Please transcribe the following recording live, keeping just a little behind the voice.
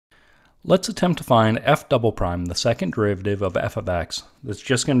Let's attempt to find f double prime, the second derivative of f of x. That's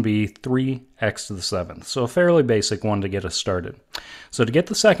just going to be 3x to the 7th, so a fairly basic one to get us started. So to get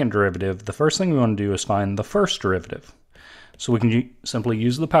the second derivative, the first thing we want to do is find the first derivative. So we can simply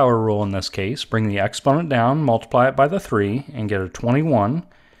use the power rule in this case, bring the exponent down, multiply it by the 3, and get a 21.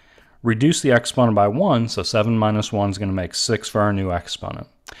 Reduce the exponent by 1, so 7 minus 1 is going to make 6 for our new exponent.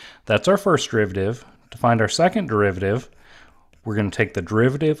 That's our first derivative. To find our second derivative, we're going to take the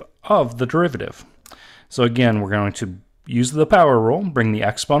derivative of the derivative. So again, we're going to use the power rule, bring the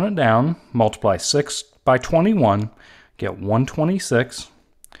exponent down, multiply 6 by 21, get 126,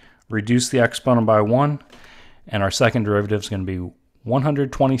 reduce the exponent by 1, and our second derivative is going to be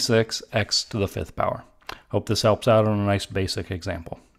 126x to the 5th power. Hope this helps out on a nice basic example.